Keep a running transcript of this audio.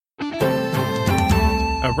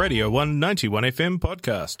a Radio 191 FM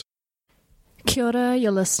podcast. Kia ora,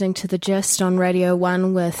 you're listening to The Gist on Radio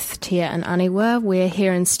 1 with Tia and Aniwa. We're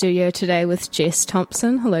here in studio today with Jess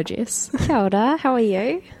Thompson. Hello, Jess. Kia ora, how are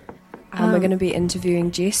you? We're going to be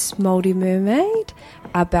interviewing Jess, Māori Mermaid,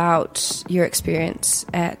 about your experience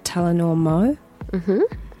at Talanoa Mo.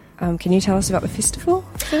 Mm-hmm. Can you tell us about the festival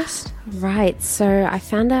first? Right, so I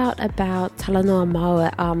found out about Talanoa Mo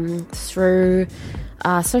through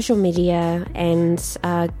social media, and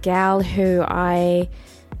a gal who I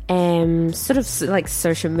am sort of like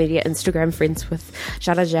social media Instagram friends with,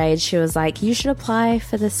 Jada Jade. She was like, you should apply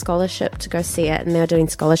for this scholarship to go see it, and they were doing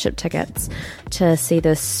scholarship tickets to see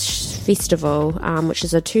this festival, which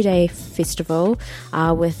is a 2-day festival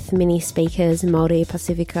with many speakers, Māori,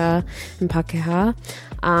 Pasifika and Pākehā.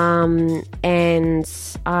 And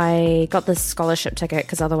I got this scholarship ticket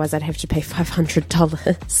because otherwise I'd have to pay $500.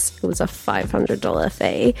 It was a $500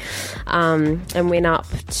 fee, and went up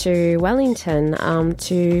to Wellington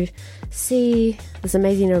to see this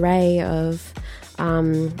amazing array of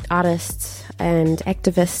artists and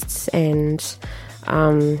activists and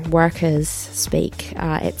workers speak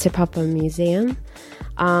at Te Papa Museum.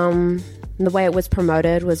 The way it was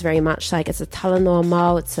promoted was very much like it's a Talanoa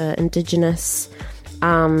Mau, it's an indigenous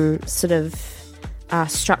sort of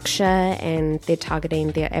structure, and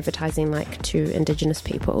they're advertising like to indigenous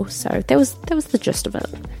people. So that was the gist of it.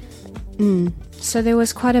 So there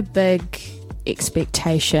was quite a big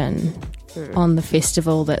expectation on the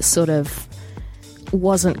festival that sort of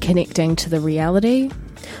wasn't connecting to the reality.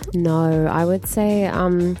 No, I would say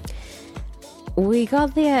we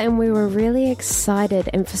got there and we were really excited,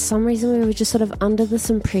 and for some reason we were just sort of under this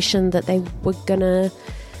impression that they were gonna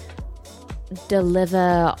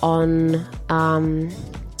deliver on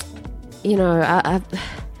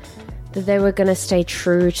that they were going to stay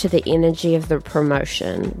true to the energy of the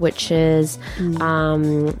promotion, which is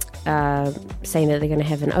saying that they're going to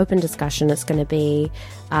have an open discussion. It's going to be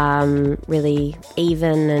really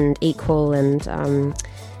even and equal, and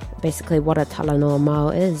basically what a Talanoa Mau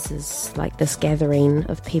is like this gathering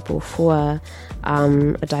of people for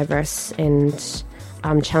a diverse and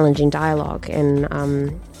challenging dialogue,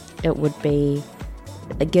 and it would be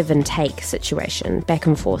a give and take situation, back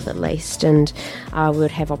and forth at least, and we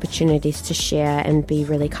would have opportunities to share and be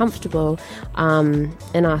really comfortable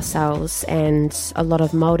in ourselves. And a lot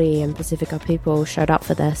of Māori and Pasifika people showed up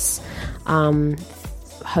for this,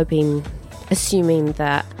 assuming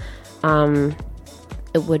that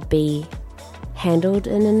it would be handled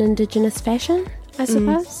in an indigenous fashion, I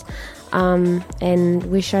suppose. And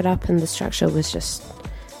we showed up and the structure was just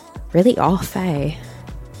really off, eh?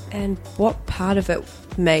 And what part of it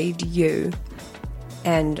made you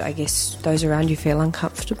and I guess those around you feel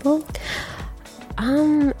uncomfortable?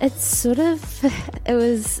 It's sort of it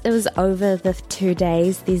was over the 2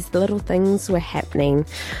 days. These little things were happening,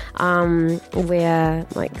 where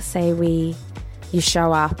like say you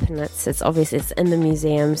show up and it's obvious it's in the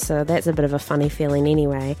museum, so that's a bit of a funny feeling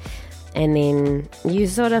anyway. And then you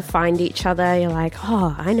sort of find each other. You're like,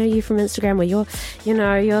 oh, I know you from Instagram, or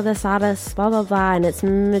you're this artist, blah, blah, blah. And it's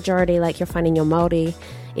majority like you're finding your Māori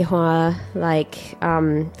ihoa, like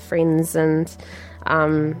friends, and,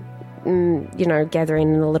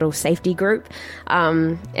 gathering in a little safety group.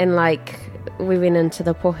 And like we went into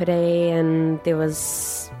the pohere, and there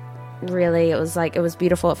was it was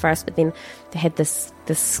beautiful at first, but then they had this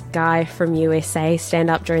guy from USA stand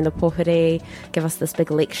up during the pohere, give us this big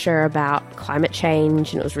lecture about climate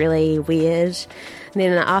change, and it was really weird. And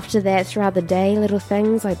then after that, throughout the day, little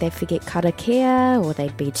things like they'd forget karakia, or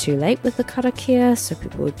they'd be too late with the karakia, so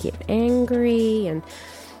people would get angry. And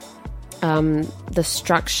the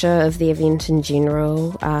structure of the event in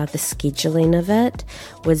general, the scheduling of it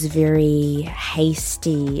was very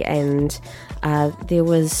hasty, and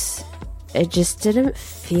it just didn't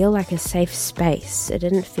feel like a safe space. It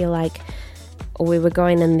didn't feel like we were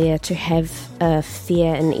going in there to have a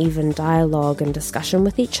fair and even dialogue and discussion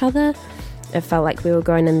with each other. It felt like we were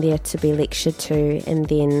going in there to be lectured to, and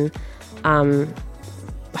then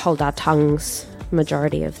hold our tongues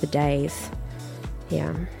majority of the days.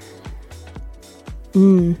 Yeah.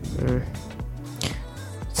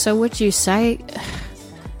 So would you say,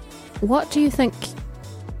 what do you think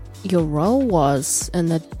your role was in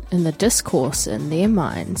the discourse in their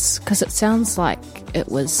minds? Because it sounds like it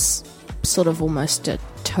was sort of almost a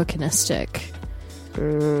tokenistic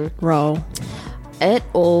role. It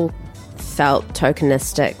all felt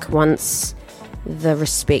tokenistic once the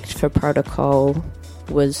respect for protocol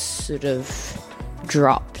was sort of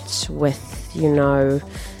dropped with,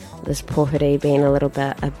 this pohuri being a little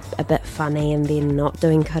bit a bit funny, and then not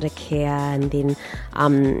doing karakia, and then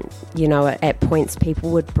at points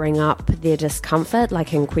people would bring up their discomfort,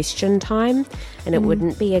 like in question time, and it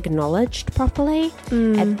wouldn't be acknowledged properly.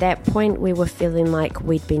 At that point we were feeling like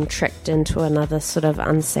we'd been tricked into another sort of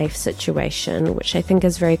unsafe situation, which I think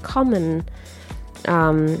is very common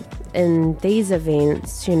in these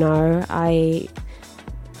events. I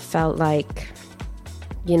felt like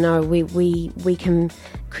we can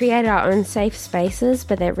create our own safe spaces,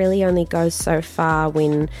 but that really only goes so far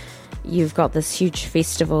when you've got this huge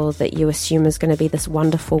festival that you assume is going to be this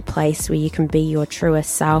wonderful place where you can be your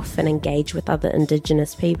truest self and engage with other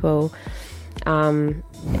Indigenous people, and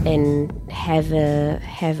have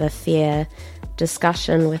a fair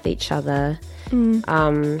discussion with each other.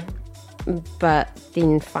 But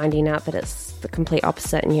then finding out that it's the complete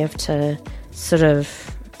opposite, and you have to sort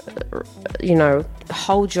of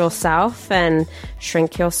hold yourself and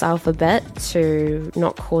shrink yourself a bit to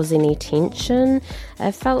not cause any tension.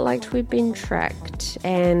 I felt like we'd been tracked,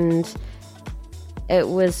 and it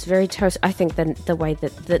was very I think the way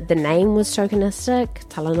that the name was tokenistic,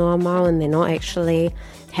 Talanoa Mau, and they're not actually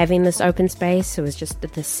having this open space. It was just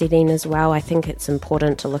the setting as well. I think it's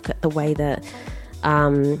important to look at the way that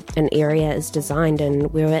an area is designed,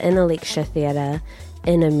 and we were in a lecture theatre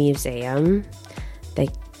in a museum.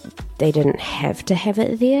 They didn't have to have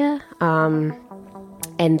it there,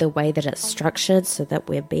 and the way that it's structured, so that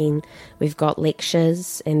we've got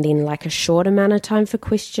lectures and then like a short amount of time for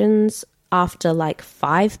questions after like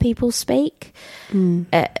 5 people speak.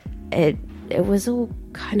 It was all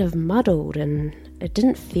kind of muddled, and it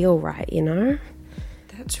didn't feel right,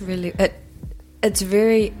 That's really it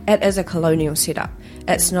is a colonial setup.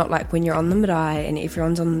 It's not like when you're on the marae and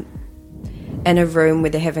everyone's in a room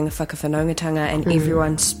where they're having a whakawhanaungatanga and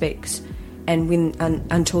everyone speaks, and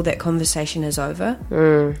until that conversation is over,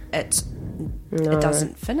 it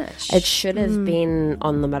doesn't finish. It should have been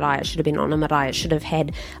on the marae. It should have been on a marae. It should have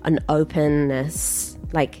had an openness,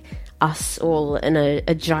 like us all in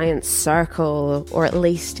a giant circle, or at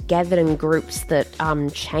least gathered in groups that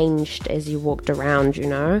changed as you walked around,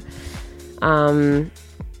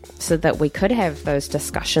 so that we could have those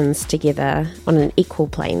discussions together on an equal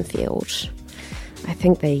playing field. I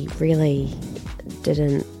think they really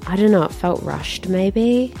didn't. I don't know, it felt rushed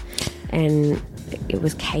maybe, and it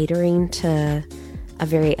was catering to a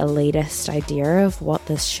very elitist idea of what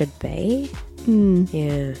this should be.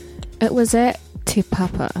 Yeah. It was at Te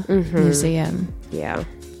Papa Museum. Yeah.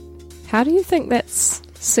 How do you think that's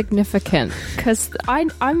significant? Because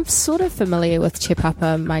I'm sort of familiar with Te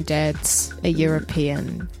Papa. My dad's a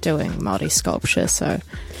European doing Māori sculpture, so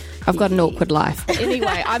I've got an awkward life. But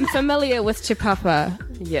anyway, I'm familiar with Te Papa.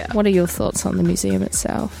 Yeah. What are your thoughts on the museum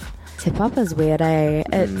itself? Te Papa's weird, eh?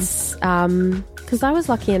 It's because I was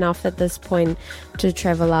lucky enough at this point to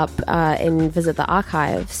travel up and visit the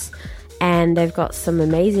archives, and they've got some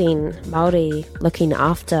amazing Māori looking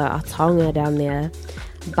after our taonga down there,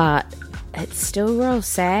 but it's still real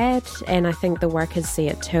sad, and I think the workers see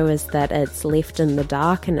it too, is that it's left in the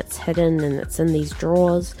dark and it's hidden and it's in these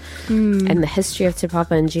drawers. And the history of Te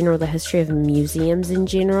Papa in general, the history of museums in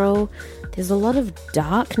general, there's a lot of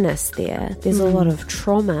darkness there. There's a lot of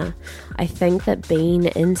trauma. I think that being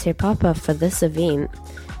in Te Papa for this event,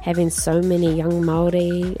 having so many young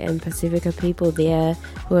Māori and Pasifika people there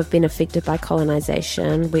who have been affected by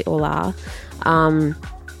colonisation, we all are,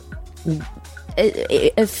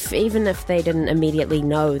 even if they didn't immediately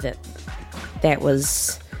know that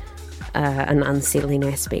was an unsettling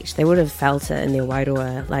aspect, they would have felt it in their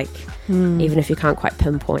wairua. Like, even if you can't quite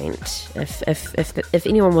pinpoint, if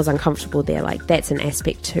anyone was uncomfortable there, like, that's an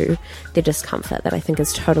aspect to their discomfort that I think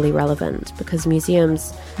is totally relevant, because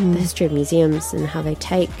museums, the history of museums and how they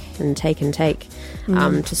take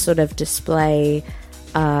to sort of display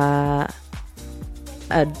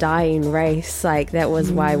a dying race, like that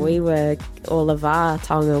was why all of our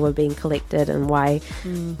taonga were being collected, and why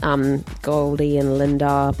Goldie and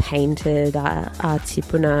Linda painted our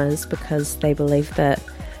tipunas, because they believed that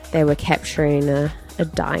they were capturing a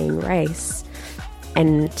dying race.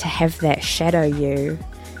 And to have that shadow you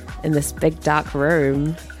in this big dark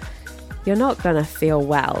room, you're not going to feel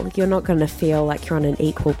well. You're not going to feel like you're on an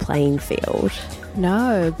equal playing field.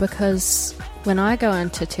 No, because when I go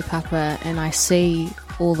into Te Papa and I see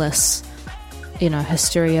all this,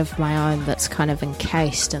 history of my own that's kind of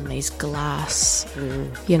encased in these glass,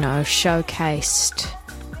 showcased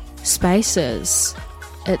spaces,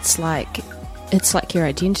 it's like your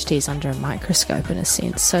identity is under a microscope in a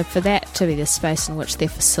sense. So for that to be the space in which they're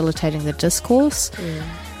facilitating the discourse,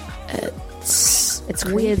 it's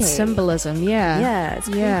creepy. weird symbolism. Yeah, it's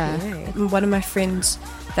creepy, right? One of my friends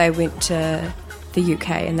they went to the UK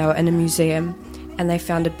and they were in a museum and they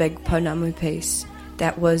found a big Pounamu piece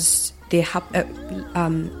that was their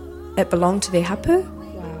it belonged to their hapu.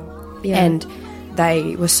 Wow. Yeah. And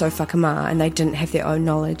they were so whakama and they didn't have their own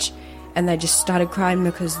knowledge and they just started crying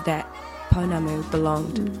because that Pounamu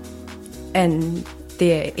belonged in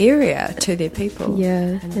their area to their people.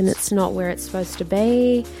 Yeah, and it's not where it's supposed to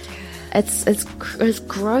be. It's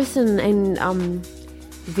gross and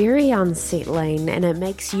very unsettling, and it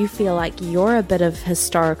makes you feel like you're a bit of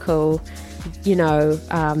historical,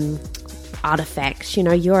 artifact.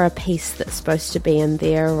 You're a piece that's supposed to be in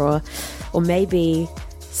there, or maybe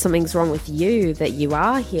something's wrong with you that you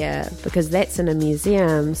are here, because that's in a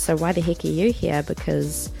museum. So why the heck are you here?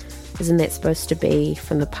 Because isn't that supposed to be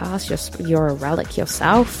from the past? You're a relic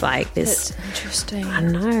yourself. Like this. That's interesting. I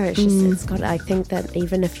know. It's just it's got. I think that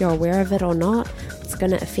even if you're aware of it or not, it's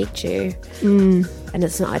going to affect you. And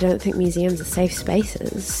it's not. I don't think museums are safe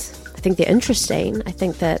spaces. I think they're interesting. I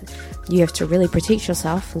think that you have to really protect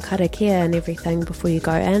yourself and karakia and everything before you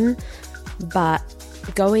go in. But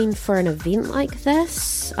going for an event like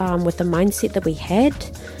this, with the mindset that we had,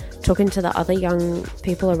 talking to the other young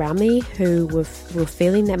people around me who were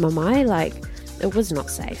feeling that mamae, like, it was not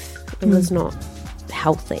safe. It was not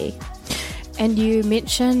healthy. And you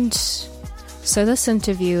mentioned, so this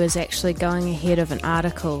interview is actually going ahead of an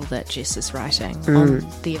article that Jess is writing on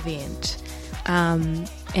the event. And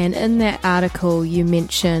in that article, you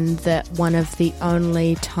mentioned that one of the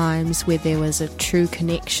only times where there was a true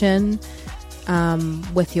connection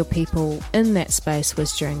with your people in that space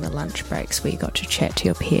was during the lunch breaks where you got to chat to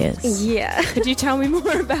your peers. Yeah. Could you tell me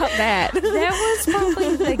more about that? That was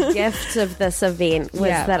probably the gift of this event, was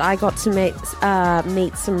that I got to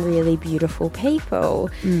meet some really beautiful people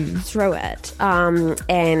through it.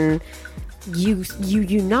 And you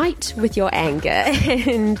unite with your anger,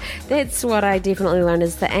 and that's what I definitely learned,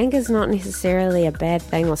 is that anger is not necessarily a bad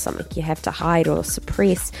thing or something you have to hide or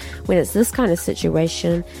suppress. When it's this kind of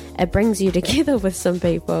situation, it brings you together with some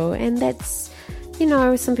people, and that's,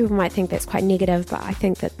 some people might think that's quite negative, but I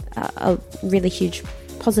think that a really huge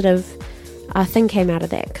positive thing came out of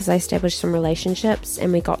that, because I established some relationships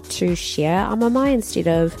and we got to share our mamae instead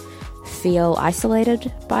of feel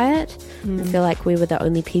isolated by it and feel like we were the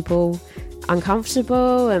only people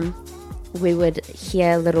uncomfortable. And we would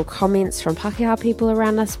hear little comments from Pākehā people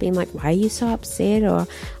around us being like, why are you so upset? Or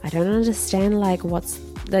I don't understand, like, what's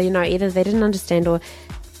the, either they didn't understand or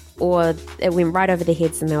it went right over their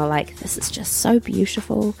heads and they were like, this is just so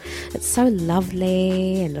beautiful, it's so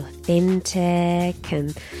lovely and authentic.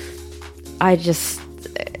 And I just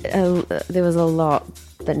there was a lot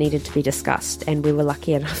that needed to be discussed, and we were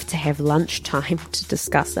lucky enough to have lunchtime to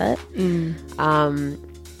discuss it.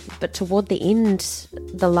 But toward the end,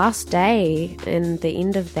 the last day and the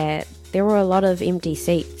end of that, there were a lot of empty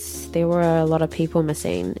seats. There were a lot of people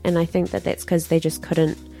missing, and I think that that's because they just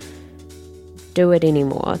couldn't do it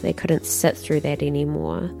anymore. They couldn't sit through that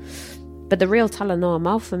anymore. But the real talanoa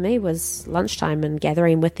mau for me was lunchtime and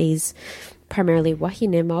gathering with these primarily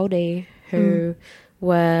wahine Māori who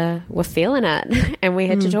were feeling it, and we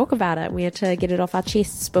had to talk about it. We had to get it off our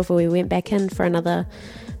chests before we went back in for another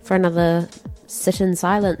sit in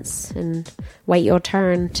silence and wait your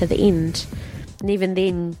turn to the end. And even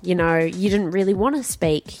then, you didn't really want to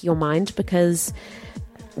speak your mind because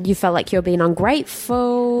you felt like you were being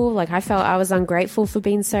ungrateful. Like, I felt I was ungrateful for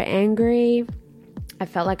being so angry. I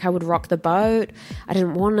felt like I would rock the boat. I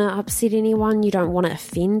didn't want to upset anyone. You don't want to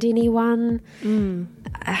offend anyone.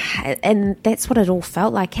 And that's what it all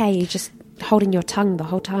felt like, hey? You're just holding your tongue the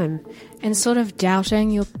whole time. And sort of doubting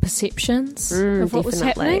your perceptions of what was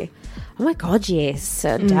happening. Oh my God, yes.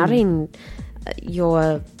 Doubting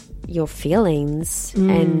your feelings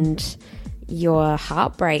and your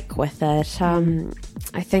heartbreak with it.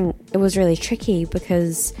 I think it was really tricky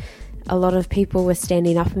because a lot of people were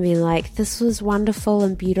standing up and being like, this was wonderful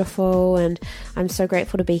and beautiful and I'm so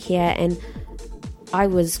grateful to be here. And I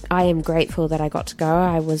am grateful that I got to go.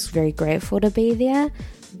 I was very grateful to be there,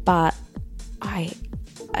 but I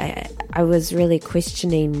was really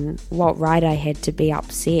questioning what right I had to be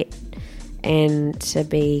upset and to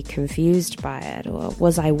be confused by it. Or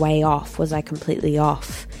was I way off? Was I completely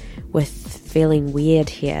off with feeling weird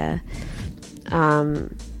here?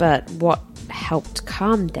 But what helped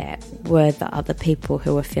calm that were the other people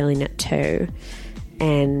who were feeling it too.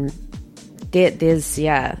 And there was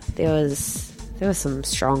some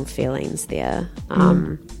strong feelings there.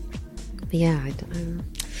 But yeah, it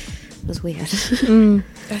was weird.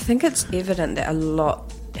 I think it's evident that a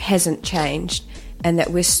lot hasn't changed and that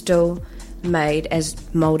we're still made as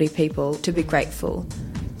Māori people to be grateful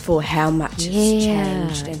for how much it's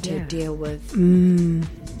changed and to deal with.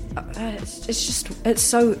 It's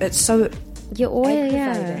so You're always,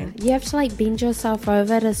 aggravating. you have to like bend yourself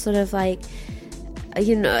over to sort of like,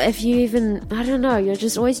 you know, if you even, I don't know, you're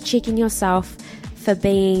just always checking yourself for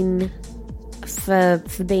being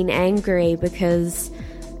angry because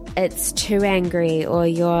it's too angry, or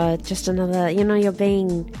you're just another, you know, you're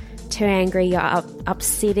being too angry, you're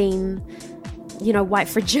upsetting, you know, white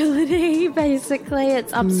fragility, basically.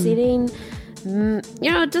 It's upsetting. You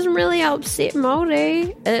know, it doesn't really upset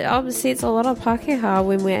Māori. It upsets a lot of Pākehā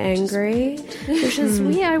when we're angry, which is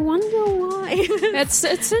weird. I wonder why.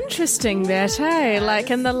 It's interesting that, hey?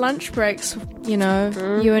 Like in the lunch breaks, you know,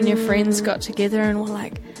 you and your friends got together and were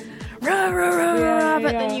like, rah, rah, rah, rah,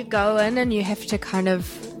 but then you go in and you have to kind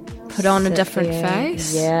of put on a different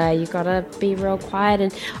face. Yeah, you gotta be real quiet.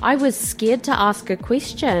 And I was scared to ask a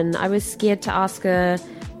question. I was scared to ask a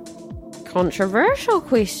controversial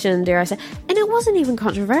question, dare I say. And it wasn't even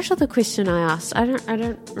controversial, the question I asked. I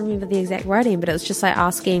don't remember the exact wording, but it was just like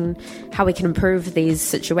asking how we can improve these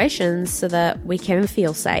situations so that we can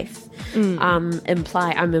feel safe. I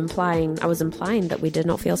was implying that we did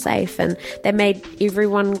not feel safe, and that made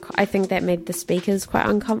everyone, I think that made the speakers quite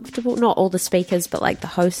uncomfortable. Not all the speakers, but like the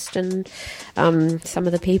host and some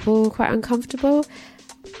of the people quite uncomfortable.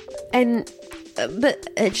 And but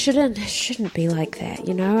it shouldn't be like that,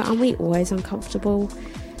 you know? Aren't we always uncomfortable?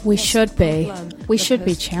 We should be. We should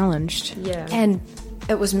be challenged. Yeah. And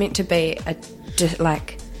it was meant to be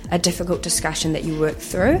a difficult discussion that you work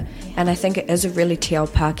through, and I think it is a really te ao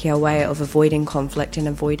Pākehā way of avoiding conflict and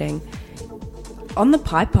avoiding. On the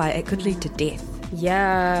pai, it could lead to death.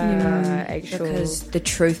 Yeah, actually. Because the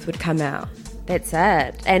truth would come out. That's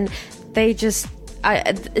it. And they just...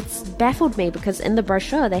 it's baffled me because in the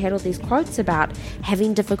brochure they had all these quotes about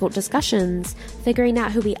having difficult discussions, figuring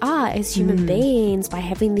out who we are as human beings by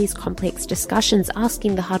having these complex discussions,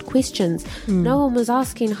 asking the hard questions. No one was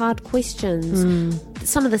asking hard questions.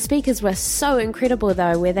 Some of the speakers were so incredible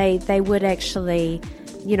though, where they would actually,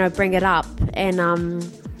 you know, bring it up. And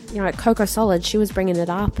you know, like Coco Solid, she was bringing it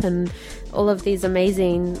up, and all of these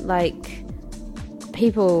amazing like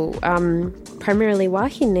people, primarily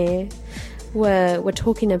wahine, were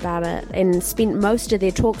talking about it and spent most of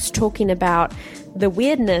their talks talking about the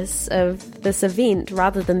weirdness of this event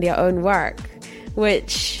rather than their own work,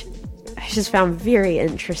 which I just found very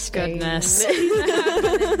interesting. Goodness.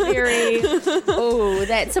 Oh,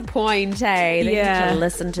 that's a point, eh? They need to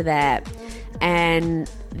listen to that.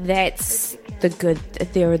 And that's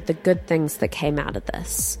there are the good things that came out of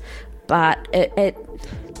this. But it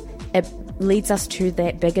leads us to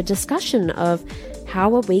that bigger discussion of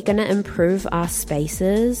how are we going to improve our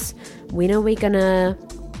spaces? When are we going to,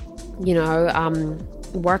 you know,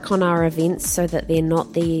 work on our events so that they're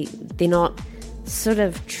not sort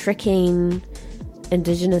of tricking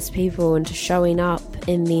Indigenous people into showing up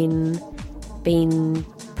and then being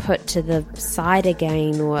put to the side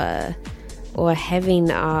again, or having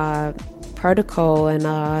our protocol and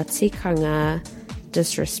our tikanga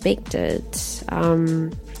disrespected.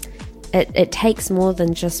 It takes more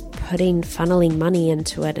than just funneling money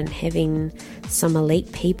into it and having some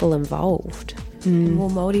elite people involved. Well,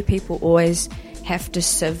 Māori people always have to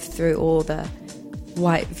sift through all the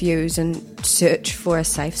white views and search for a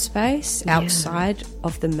safe space outside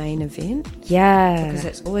of the main event. Yeah. Because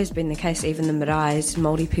it's always been the case, even the maraes,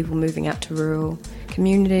 Māori people moving out to rural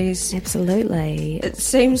communities. Absolutely. It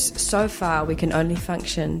seems so far we can only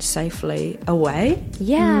function safely away.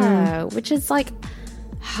 Yeah, which is like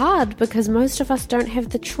hard because most of us don't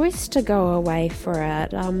have the choice to go away for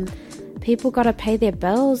it. People got to pay their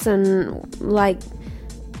bills, and like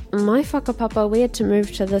my whakapapa, we had to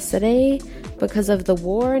move to the city because of the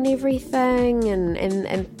war and everything,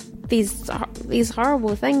 and these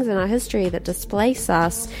horrible things in our history that displace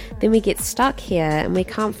us. Then we get stuck here and we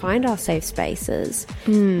can't find our safe spaces.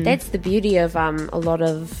 That's the beauty of a lot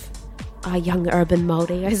of our young urban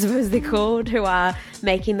Māori, I suppose they're called, who are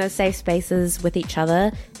making those safe spaces with each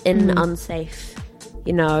other in unsafe,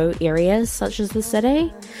 you know, areas such as the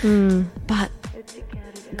city. But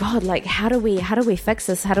God, like, how do we fix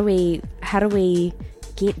this? How do we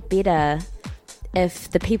get better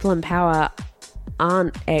if the people in power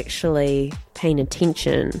aren't actually paying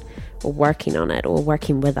attention or working on it or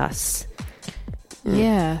working with us?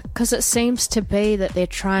 Yeah, because it seems to be that they're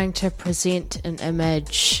trying to present an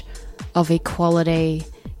image of equality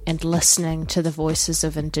and listening to the voices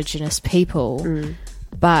of Indigenous people,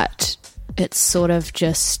 but it's sort of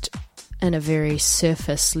just in a very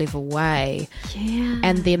surface level way. Yeah.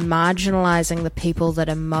 And they're marginalising the people that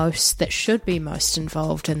should be most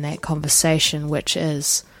involved in that conversation, which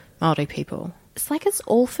is Māori people. it's like it's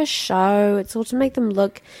all for show. It's all to make them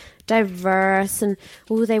look diverse, and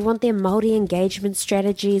they want their Māori engagement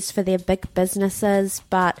strategies for their big businesses,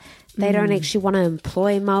 but they don't actually want to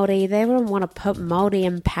employ Māori. They don't want to put Māori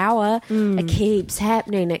in power. It keeps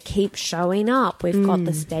happening. It keeps showing up. We've got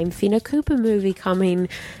this Dame Whina Cooper movie coming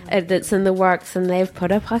that's in the works, and they've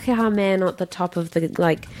put a Pākehā man at the top of the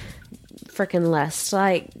freaking list.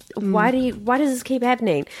 Like, why does this keep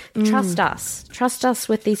happening? Trust us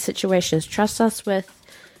with these situations. Trust us with,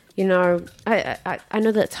 I know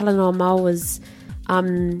that Talanoa Mau was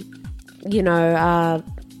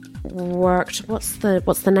worked, what's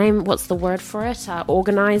the name, what's the word for it,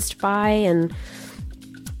 organised by, and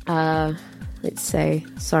organised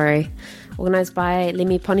by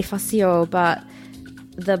Lemi Bonifacio, but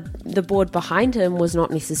the board behind him was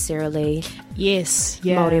not necessarily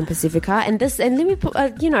Māori and Pacifica, and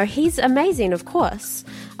Lemi, he's amazing, of course.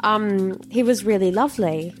 He was really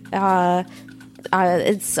lovely. I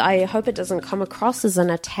hope it doesn't come across as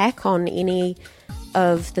an attack on any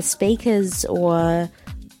of the speakers or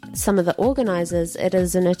some of the organisers. It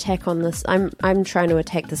is an attack on this. I'm trying to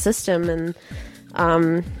attack the system and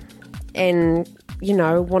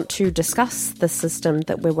want to discuss the system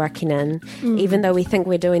that we're working in. Even though we think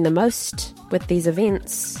we're doing the most with these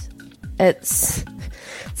events, it's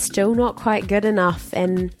still not quite good enough,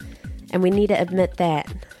 and we need to admit that.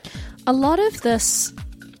 A lot of this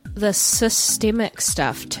systemic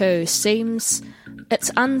stuff too seems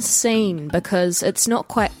it's unseen because it's not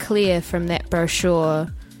quite clear from that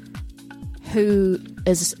brochure who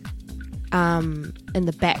is in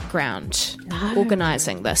the background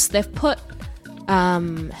organising this. They've put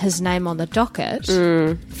his name on the docket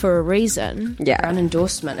for a reason. Yeah. Brown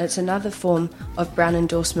endorsement. It's another form of brown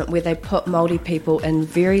endorsement where they put Māori people in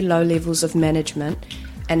very low levels of management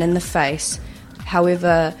and in the face.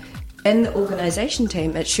 However, in the organisation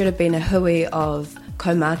team, it should have been a hui of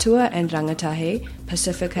kaumātua and rangatahi,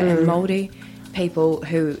 Pacifica and Māori people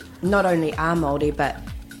who not only are Māori but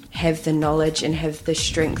have the knowledge and have the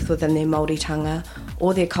strength within their Māoritanga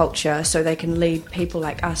or their culture, so they can lead people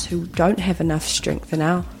like us who don't have enough strength in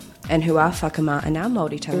our, and who are whakamā in our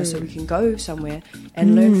Māoritanga, so we can go somewhere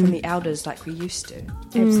and learn from the elders like we used to.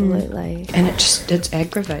 Absolutely. And it's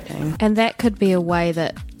aggravating. And that could be a way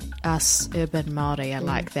that us urban Māori, I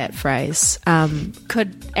like that phrase,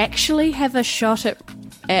 could actually have a shot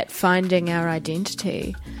at finding our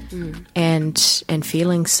identity and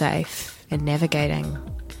feeling safe and navigating.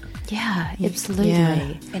 Yeah, absolutely.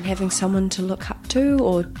 Yeah. And having someone to look up to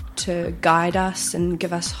or to guide us and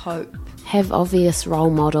give us hope. Have obvious role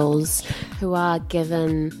models who are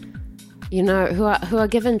given, who are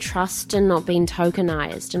given trust and not being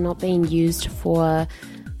tokenized and not being used for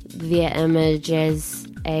their image as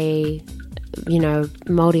a,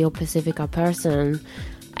 Māori or Pacifica person,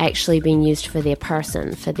 actually being used for their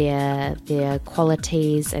person, for their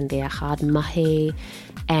qualities and their hard mahi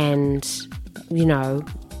and,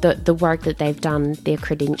 the work that they've done, their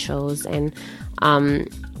credentials, and being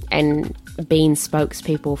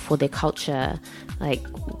spokespeople for their culture. Like,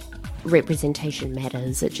 representation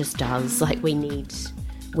matters. It just does. Like, we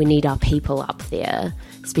need our people up there,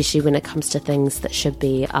 especially when it comes to things that should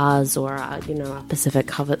be ours or our Pacific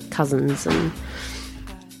cousins. And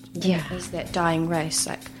There's that dying race,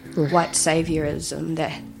 like white saviorism,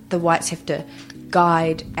 that the whites have to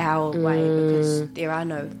guide our way because there are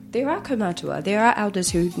kaumātua, there are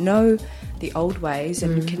elders who know the old ways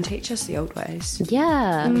and can teach us the old ways.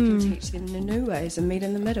 yeah. And we can teach them the new ways and meet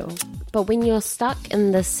in the middle. But when you're stuck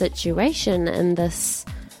in this situation, in this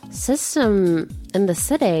system, in the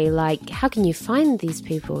city, like, how can you find these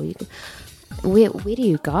people? Where do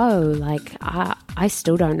you go? Like, I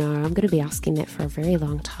still don't know. I'm going to be asking that for a very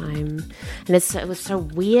long time. And it was so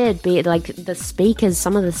weird. Like,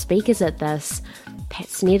 some of the speakers at this, Pat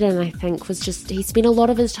Sneddon, I think, he spent a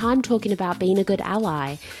lot of his time talking about being a good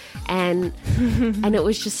ally. And it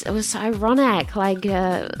was so ironic. Like,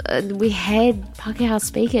 we had Pākehā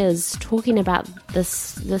speakers talking about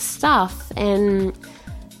this stuff, and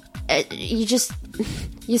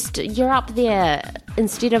you're up there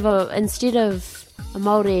instead of a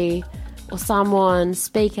Māori or Samoan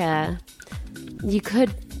speaker. You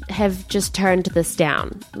could have just turned this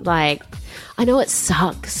down. Like, I know it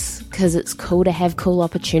sucks because it's cool to have cool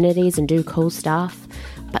opportunities and do cool stuff,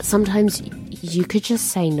 but sometimes you could just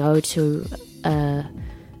say no to a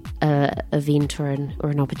event or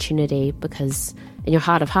an opportunity because in your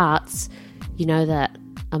heart of hearts you know that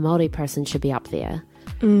a Māori person should be up there.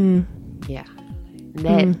 Yeah.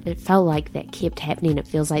 It felt like that kept happening. It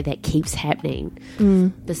feels like that keeps happening.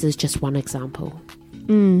 This is just one example.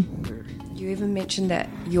 You even mention that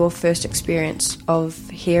your first experience of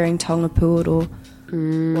hearing Taonga Pūoro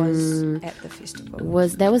was at the festival?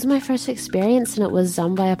 That was my first experience, and it was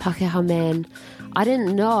done by a Pākehā man. I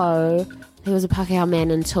didn't know he was a Pākehā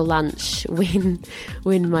man until lunch when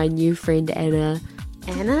my new friend Anna,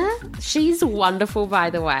 she's wonderful, by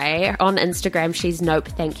the way. On Instagram, she's Nope,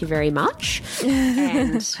 thank you very much.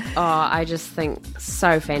 And I just think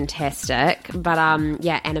so fantastic. But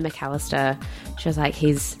yeah, Anna McAllister, she was like,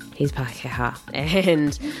 he's Pākehā.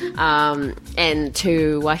 And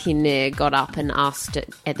two wahine got up and asked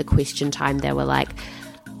at the question time, they were like,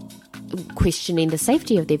 questioning the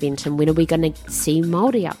safety of the event and when are we going to see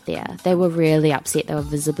Māori up there. They were really upset. They were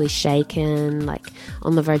visibly shaken, like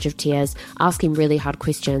on the verge of tears, asking really hard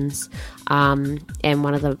questions. And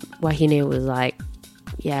one of the wahine was like,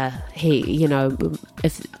 yeah,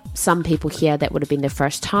 if some people here, that would have been their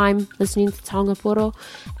first time listening to Taonga Pūoro,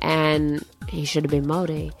 and he should have been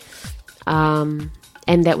Māori. And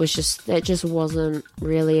that just wasn't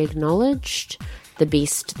really acknowledged. The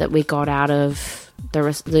best that we got out of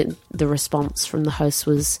the response from the host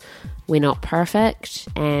was, we're not perfect,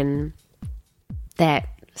 and that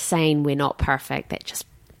saying we're not perfect, that just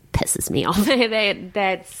pisses me off.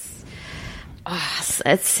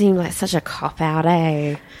 It seemed like such a cop-out,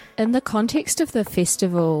 eh? In the context of the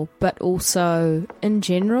festival, but also in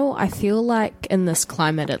general, I feel like in this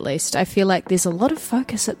climate at least, I feel like there's a lot of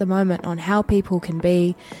focus at the moment on how people can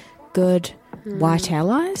be good white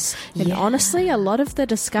allies. And honestly, a lot of the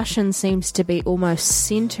discussion seems to be almost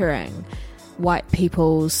centering white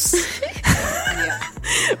people's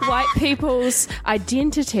white people's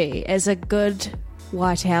identity as a good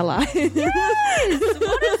white ally. Yes!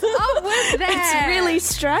 What is up with that? It's really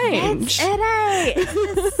strange. That's it, eh?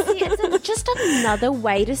 It's just another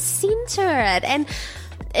way to center it. And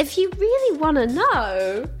if you really want to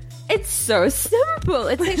know, it's so simple.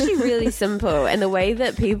 It's actually really simple. And the way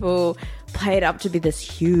that people play it up to be this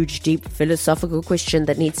huge, deep philosophical question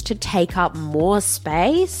that needs to take up more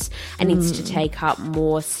space and needs to take up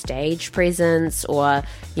more stage presence, or,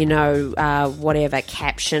 whatever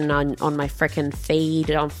caption on my frickin' feed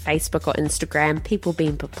on Facebook or Instagram, people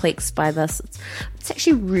being perplexed by this. It's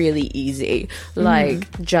actually really easy.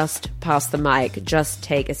 Like, just pass the mic, just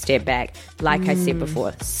take a step back. Like I said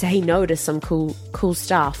before, say no to some cool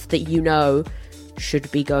stuff that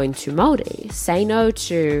should be going to Māori. Say no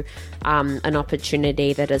to an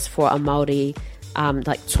opportunity that is for a Māori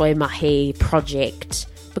like toi mahi project,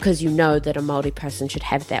 because that a Māori person should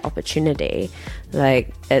have that opportunity.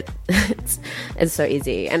 Like it's so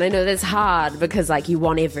easy, and I know that's hard because like you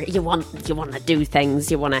want to do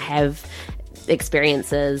things, you want to have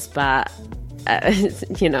experiences, but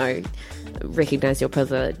recognize your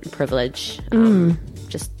privilege.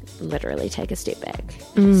 Just literally take a step back.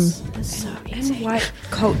 It's so easy. In white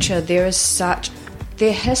culture, their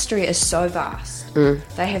history is so vast.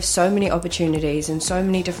 They have so many opportunities and so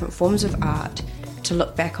many different forms of art to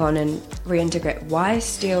look back on and reintegrate. Why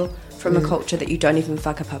steal from a culture that you don't even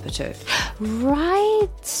whakapapa to?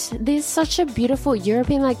 Right. There's such a beautiful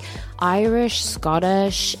European, like Irish,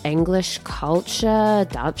 Scottish, English culture,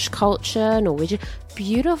 Dutch culture, Norwegian,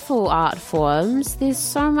 beautiful art forms. There's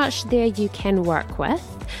so much there you can work with.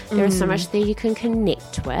 There is so much there you can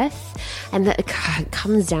connect with. And it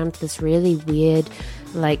comes down to this really weird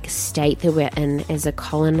like state that we're in as a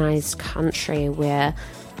colonized country, where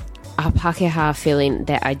our Pākehā are feeling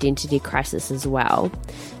that identity crisis as well.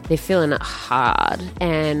 They're feeling it hard,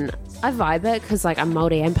 and I vibe it because like I'm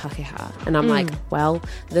Māori and Pākehā, and I'm like, well,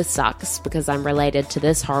 this sucks because I'm related to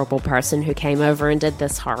this horrible person who came over and did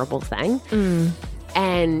this horrible thing.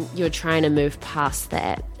 And you're trying to move past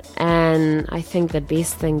that. And I think the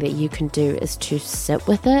best thing that you can do is to sit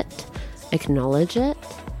with it, acknowledge it,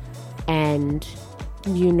 and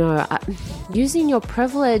using your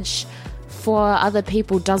privilege for other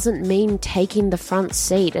people doesn't mean taking the front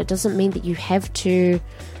seat. It doesn't mean that you have to,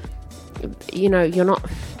 you're not,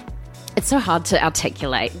 it's so hard to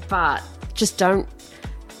articulate, but just don't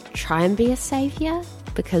try and be a savior,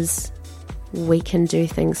 because we can do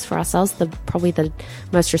things for ourselves. Probably the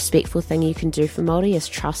most respectful thing you can do for Māori is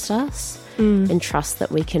trust us and trust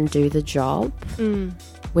that we can do the job.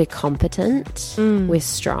 We're competent, we're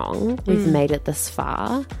strong, we've made it this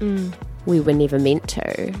far. We were never meant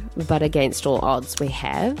to, but against all odds we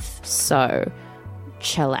have, so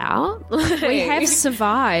chill out. We have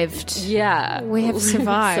survived. Yeah. We have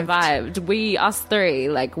survived. We, us three,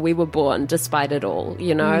 like, we were born despite it all,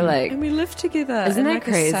 like... And we live together. Isn't that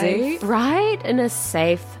crazy? Right? In a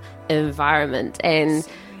safe environment. And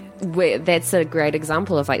that's a great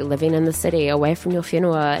example of like living in the city away from your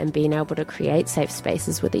whenua and being able to create safe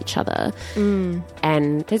spaces with each other.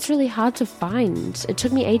 And it's really hard to find. It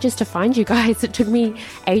took me ages to find you guys. It took me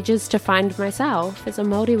ages to find myself as a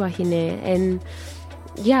Māori wahine. And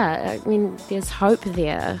yeah, I mean, there's hope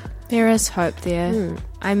there. There is hope there.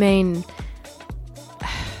 I mean,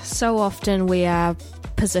 so often we are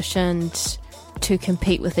positioned to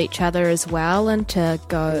compete with each other as well, and to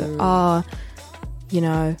go, oh, you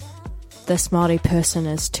know, this Māori person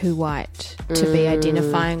is too white to be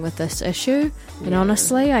identifying with this issue. And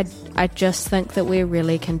honestly, I just think that we're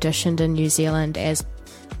really conditioned in New Zealand as,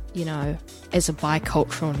 you know, as a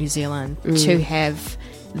bicultural New Zealand to have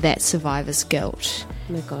that survivor's guilt.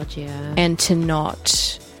 Oh my God, yeah. And to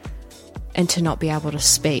not be able to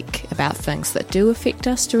speak about things that do affect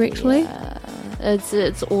us directly. Yeah.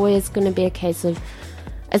 It's always going to be a case of,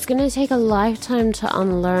 it's going to take a lifetime to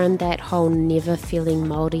unlearn that whole never feeling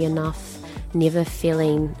Māori enough, never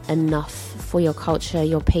feeling enough for your culture,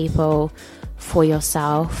 your people, for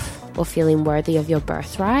yourself, or feeling worthy of your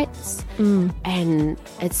birthrights. And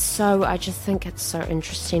I just think it's so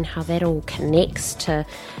interesting how that all connects to,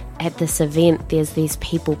 at this event, there's these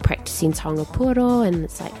people practicing taonga puro, and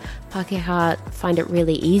it's like Pākehā find it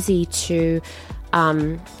really easy to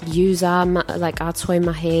use our toi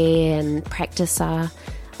mahe and practice our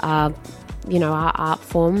art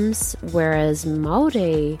forms, whereas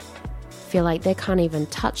Māori feel like they can't even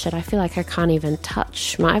touch it. I feel like I can't even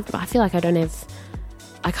touch I feel like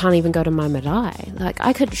I can't even go to my marae. Like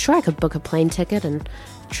I could book a plane ticket and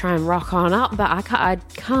try and rock on up, but I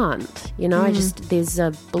can't, you know. There's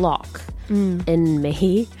a block in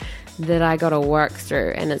me that I gotta work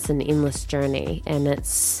through, and it's an endless journey, and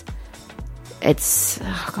it's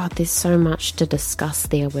oh God, there's so much to discuss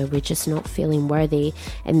there, where we're just not feeling worthy,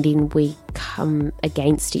 and then we come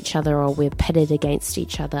against each other, or we're pitted against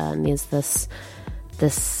each other, and there's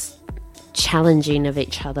this challenging of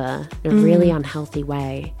each other in a really unhealthy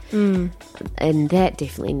way. And that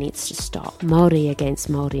definitely needs to stop. Māori against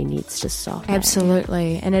Māori needs to stop.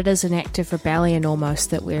 Absolutely. And it is an act of rebellion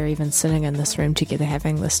almost that we're even sitting in this room together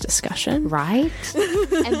having this discussion. Right?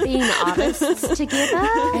 And being artists together.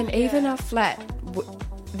 And even our flat,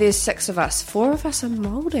 there's 6 of us. 4 of us are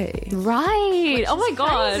Māori. Right. Oh my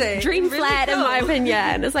God. Crazy. Dream Really flat, cool. in my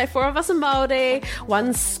opinion. It's like 4 of us are Māori,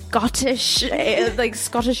 1 Scottish, like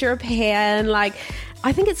Scottish European. Like,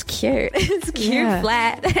 I think it's cute. It's a cute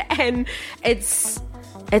flat. And it's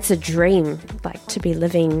a dream, like, to be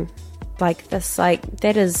living like this. Like,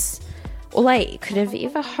 that is all I could have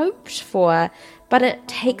ever hoped for. But it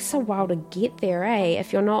takes a while to get there, eh?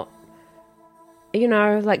 If you're not, you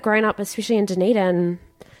know, like growing up, especially in Dunedin,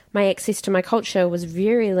 my access to my culture was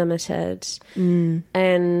very limited.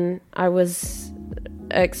 And I was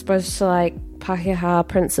exposed to like Pākehā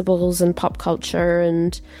principles and pop culture,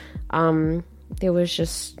 and there was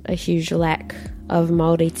just a huge lack of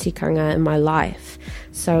Māori tikanga in my life.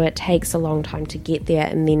 So it takes a long time to get there,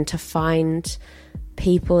 and then to find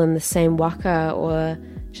people in the same waka, or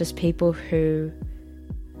just people who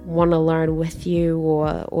want to learn with you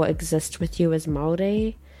or exist with you as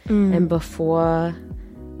Māori. And before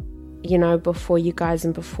you guys,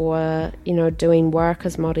 and before, you know, doing work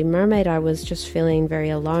as Māori Mermaid, I was just feeling very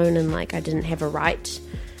alone, and like I didn't have a right,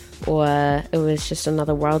 or it was just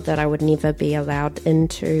another world that I would never be allowed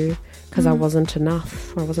into because I wasn't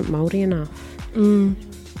enough, or I wasn't Māori enough.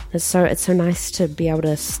 It's so nice to be able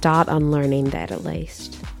to start unlearning that, at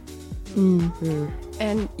least.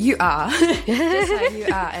 And you are. Just saying you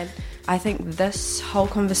are. And I think this whole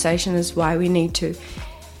conversation is why we need to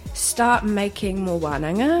start making more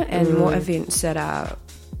wānanga and more events that are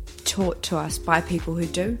taught to us by people who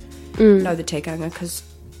do know the tikanga, because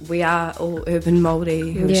we are all urban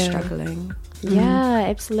Māori who are struggling. Yeah,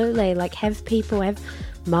 absolutely. Like, have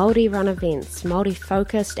Māori run events, Māori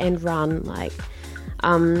focused and run. Like,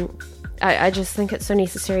 I just think it's so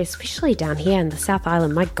necessary, especially down here in the South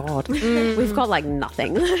Island. My God, we've got like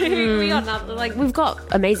nothing. We got nothing. Like, we've got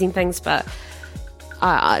amazing things, but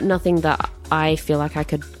nothing that I feel like I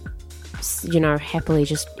could, you know, happily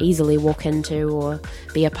just easily walk into or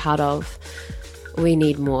be a part of. We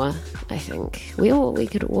need more, I think. We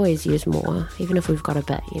could always use more, even if we've got a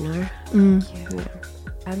bit, you know. Yeah.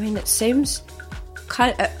 I mean, it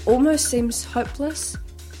almost seems hopeless,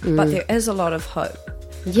 but there is a lot of hope.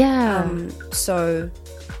 Yeah. So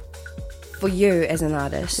for you as an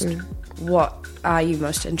artist, what are you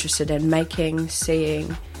most interested in making,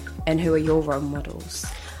 seeing, and who are your role models?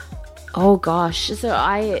 Oh gosh, so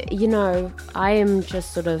I am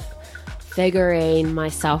just sort of figuring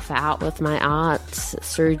myself out with my art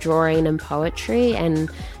through drawing and poetry, and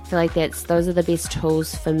feel like those are the best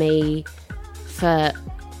tools for me for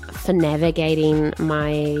navigating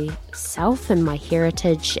myself and my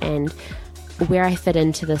heritage and where I fit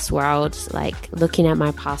into this world, like looking at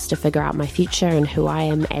my past to figure out my future and who I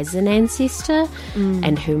am as an ancestor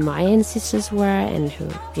and who my ancestors were and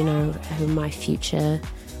who my future,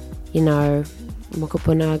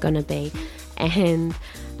 mokopuna are going to be. And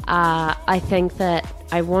I think that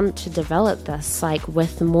I want to develop this, like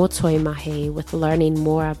with more toi mahi, with learning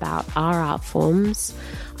more about our art forms,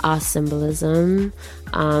 our symbolism,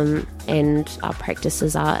 and our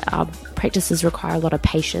practices. Our practices require a lot of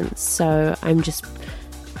patience, so I'm just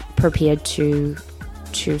prepared to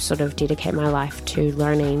sort of dedicate my life to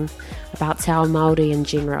learning about Te Ao Māori in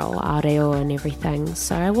general, a reo and everything.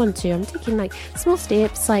 So I'm taking like small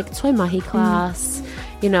steps, like toi mahi class,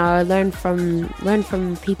 learn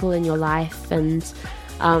from people in your life, and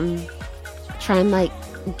try and like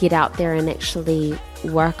get out there and actually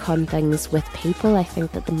work on things with people. I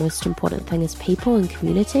think that the most important thing is people and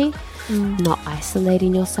community, not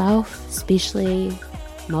isolating yourself, especially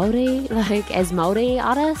Māori. Like as Māori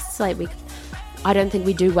artists, like I don't think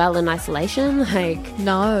we do well in isolation. Like,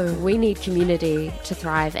 no, we need community to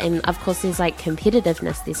thrive. And of course there's like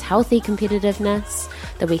competitiveness, there's healthy competitiveness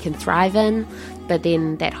that we can thrive in, but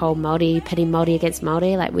then that whole Māori, pity Māori against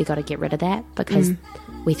Māori, like we got to get rid of that because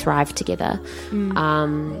we thrive together.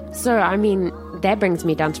 So I mean, that brings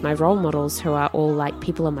me down to my role models, who are all like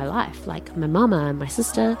people in my life, like my mama and my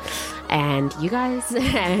sister and you guys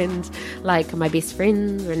and like my best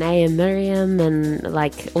friends Renee and Miriam, and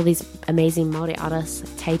like all these amazing Māori artists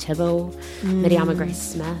like Tay Tibble, Miriama Grace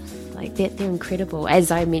Smith. Like they're incredible.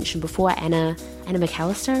 As I mentioned before, Anna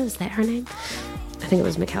McAllister, is that her name? I think it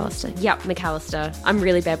was McAllister. Yep, McAllister. I'm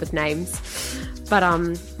really bad with names. But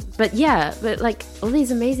like all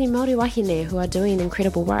these amazing Māori wahine who are doing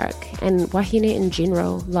incredible work, and wahine in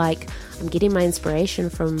general. Like I'm getting my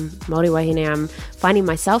inspiration from Māori wahine. I'm finding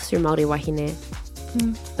myself through Māori wahine.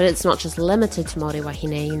 But it's not just limited to Māori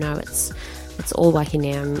wahine, it's all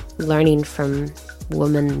wahine. I'm learning from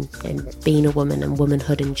women and being a woman and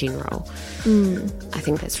womanhood in general. I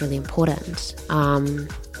think that's really important.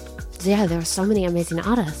 There are so many amazing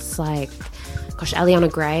artists, like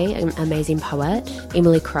Eliana Gray, amazing poet,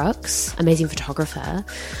 Emily Crooks, amazing photographer,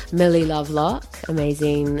 Millie Lovelock,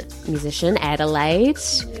 amazing musician, Adelaide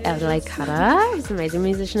Cutter is an amazing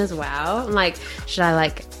musician as well. I'm like, should I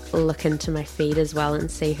like look into my feed as well and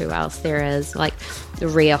see who else there is, like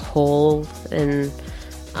Rhea Hall and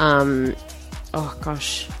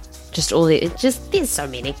there's so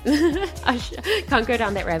many. I can't go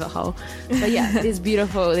down that rabbit hole, but yeah, there's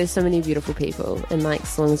so many beautiful people, and like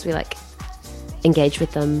as long as we like engage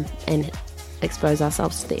with them and expose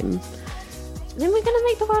ourselves to them, then we're going to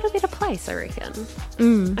make the world a better place, I reckon.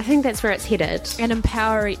 I think that's where it's headed. And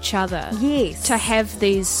empower each other. Yes. To have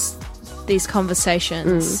these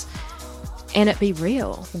conversations and it be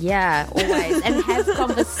real. Yeah, always. And have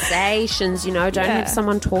conversations, don't have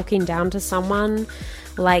someone talking down to someone.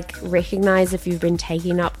 Like, recognize if you've been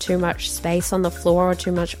taking up too much space on the floor or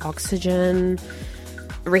too much oxygen.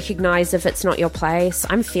 Recognize if it's not your place.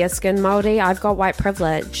 I'm fair-skinned Māori. I've got white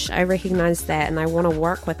privilege. I recognize that, and I want to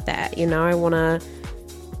work with that. I want to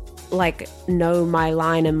like know my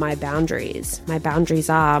line and my boundaries. My boundaries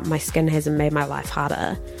are my skin hasn't made my life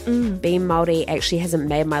harder. Being Māori actually hasn't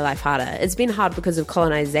made my life harder. It's been hard because of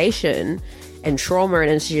colonization and trauma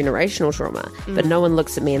and intergenerational trauma, but no one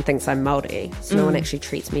looks at me and thinks I'm Māori, so no one actually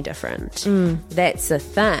treats me different. That's a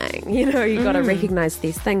thing. You got to recognize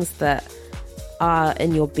these things that are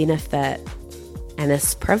in your benefit and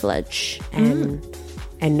it's privilege, and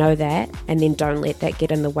know that, and then don't let that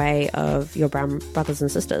get in the way of your brown brothers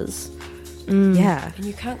and sisters. Yeah, and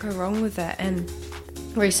you can't go wrong with that. And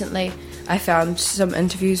recently I found some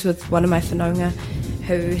interviews with one of my whanaunga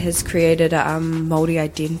who has created a Māori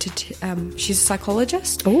identity. She's a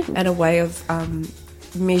psychologist, and a way of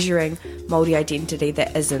measuring Māori identity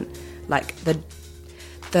that isn't like the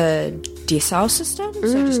decile system,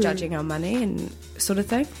 so just judging our money and sort of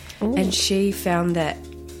thing. And she found that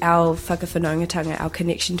our whakawhanaungatanga, our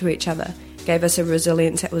connection to each other, gave us a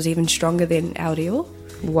resilience that was even stronger than our reo.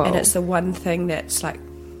 Whoa. And it's the one thing that's like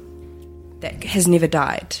that has never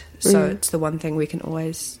died, so it's the one thing we can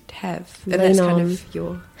always have. And that's kind of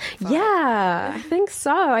your vibe. Yeah, I think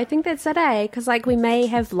so. I think that's it, because like we may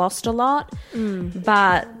have lost a lot,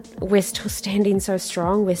 but we're still standing so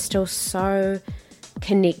strong. We're still so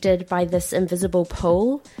connected by this invisible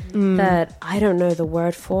pull that I don't know the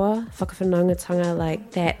word for. Whakawhanaungatanga,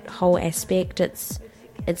 like that whole aspect, it's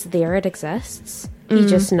there, it exists. You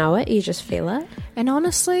just know it, you just feel it. And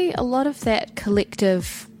honestly, a lot of that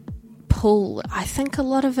collective pull, I think a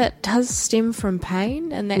lot of it does stem from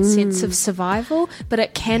pain and that sense of survival, but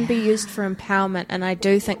it can be used for empowerment, and I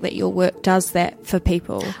do think that your work does that for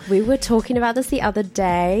people. We were talking about this the other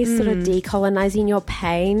day, sort of decolonizing your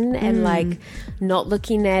pain and like not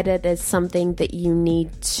looking at it as something that you need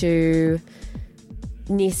to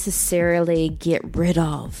necessarily get rid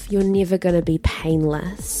of. You're never going to be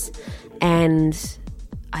painless. And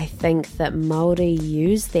I think that Māori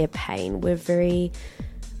use their pain. We're very,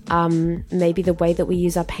 maybe the way that we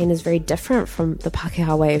use our pain is very different from the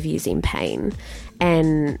Pākehā way of using pain.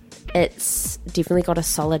 And it's definitely got a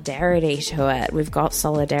solidarity to it. We've got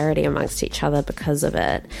solidarity amongst each other because of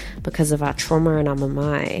it, because of our trauma and our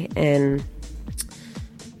mamae. And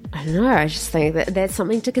I don't know, I just think that that's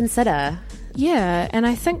something to consider. Yeah, and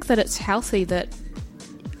I think that it's healthy that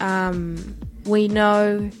we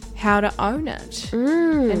know how to own it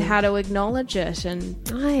and how to acknowledge it and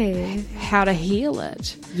how to heal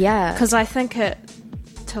it. Yeah. Because I think at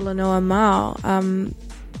Te Lanua Mao,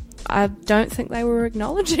 I don't think they were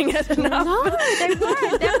acknowledging it enough. No, they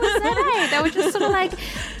weren't. That was it. They were just sort of like,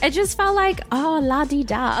 it just felt like, oh,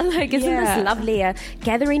 la-di-da. Like, isn't this lovely? A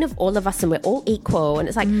gathering of all of us and we're all equal. And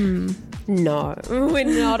it's like, no, we're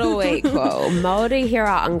not all equal. Māori here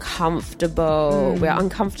are uncomfortable. We're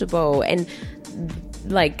uncomfortable. And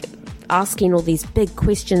like asking all these big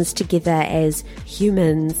questions together as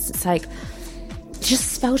humans, it's like,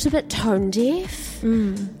 just felt a bit tone deaf.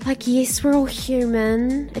 Like, yes, we're all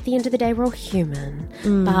human. At the end of the day, we're all human.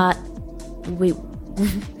 But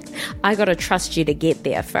I got to trust you to get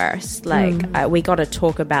there first. Like, we got to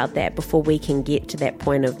talk about that before we can get to that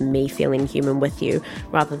point of me feeling human with you,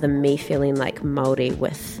 rather than me feeling like Māori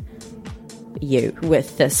with you,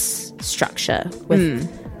 with this structure, with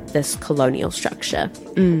this colonial structure.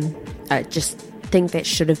 I just think that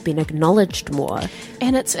should have been acknowledged more.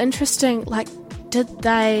 And it's interesting, like, did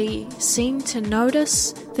they seem to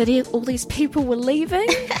notice that all these people were leaving?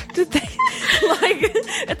 Did they? Like,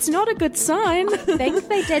 it's not a good sign. I think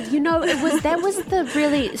they did. You know, I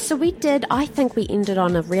think we ended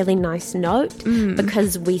on a really nice note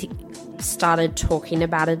because we started talking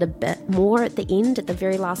about it a bit more at the end, at the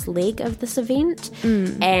very last leg of this event.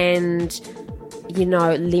 And, you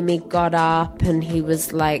know, Lemmy got up and he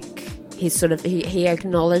was like, he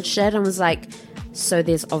acknowledged it and was like, so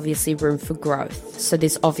there's obviously room for growth. So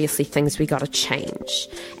there's obviously things we got to change.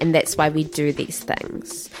 And that's why we do these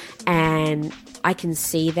things. And I can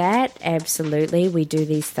see that, absolutely. We do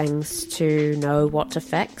these things to know what to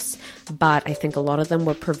fix. But I think a lot of them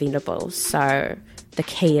were preventable. So the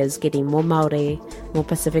key is getting more Māori, more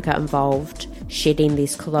Pacifica involved, shedding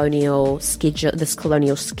this colonial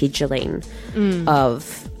scheduling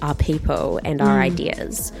of our people and our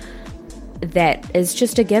ideas. That is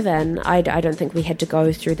just a given. I don't think we had to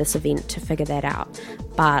go through this event to figure that out.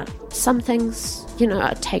 But some things, you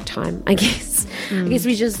know, take time, I guess. I guess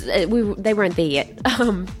they weren't there yet,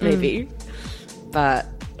 maybe. But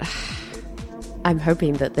I'm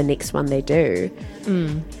hoping that the next one they do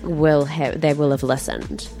they will have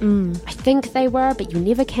listened. I think they were, but you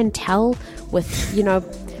never can tell with, you know,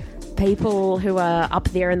 people who are up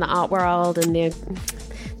there in the art world and they're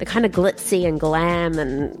kind of glitzy and glam,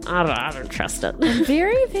 and I don't trust it.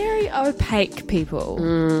 Very, very opaque people.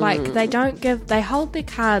 Like, they hold their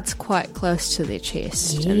cards quite close to their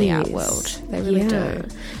chest in the art world. They really do.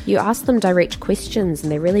 You ask them direct questions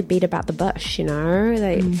and they really beat about the bush, you know?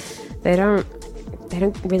 They don't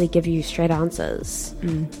really give you straight answers.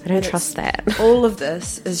 I don't trust that. All of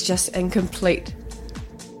this is just in complete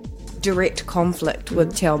direct conflict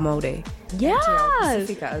with Te Ao Māori. Yeah. Te Ao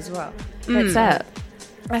Pacifica as well. That's it.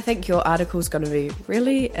 I think your article's going to be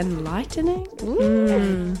really enlightening.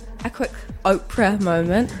 A quick Oprah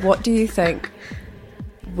moment. What do you think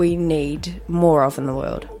we need more of in the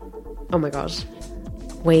world? Oh my gosh.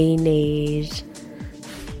 We need...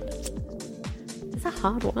 It's a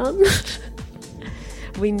hard one.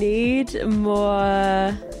 We need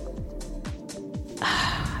more...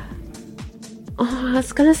 Oh,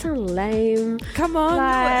 it's gonna sound lame. Come on.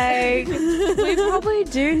 Like, we probably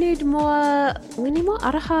do need more. We need more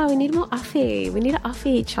araha. We need more awhi. We need to awhi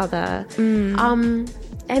each other. And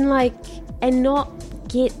not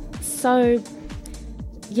get so,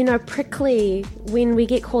 you know, prickly when we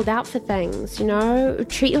get called out for things. You know,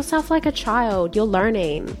 treat yourself like a child. You're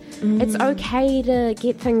learning. It's okay to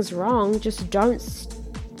get things wrong. Just don't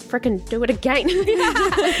freaking do it again.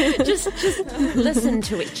 just listen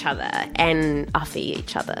to each other and awhi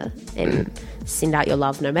each other and send out your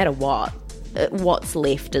love no matter what. What's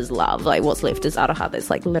left is love. Like, what's left is araha. That's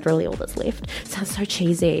like literally all that's left. It sounds so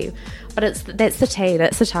cheesy, but that's the tea,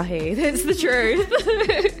 that's the tahi, that's the truth.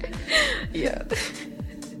 Yeah.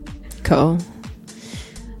 Cool.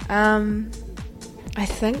 I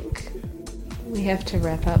think we have to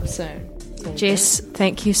wrap up soon. Jess,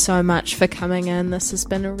 thank you so much for coming in. This has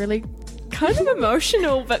been a really kind of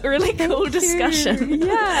emotional but really cool discussion.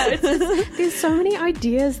 Yeah, there's so many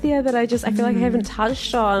ideas there that I feel like I haven't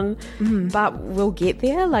touched on, but we'll get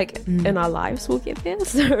there. Like in our lives, we'll get there.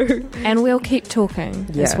 So, and we'll keep talking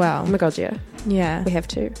as well. Oh my god, yeah. Yeah, we have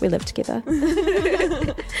to. We live together.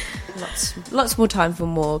 Lots more time for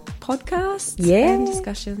more podcasts and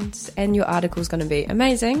discussions, and your article's going to be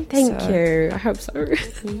amazing. Thank you. I hope so.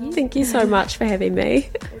 Thank you so much for having me.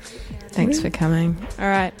 Thanks for coming. All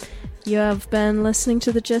right. You have been listening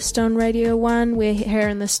to The Gist on Radio 1. We're here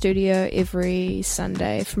in the studio every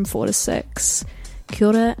Sunday from 4 to 6. Kia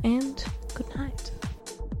ora and good night.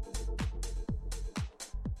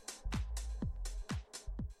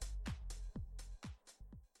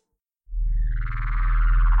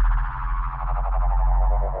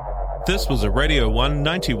 This was a Radio 1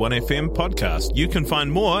 91 FM podcast. You can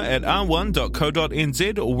find more at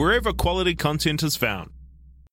r1.co.nz or wherever quality content is found.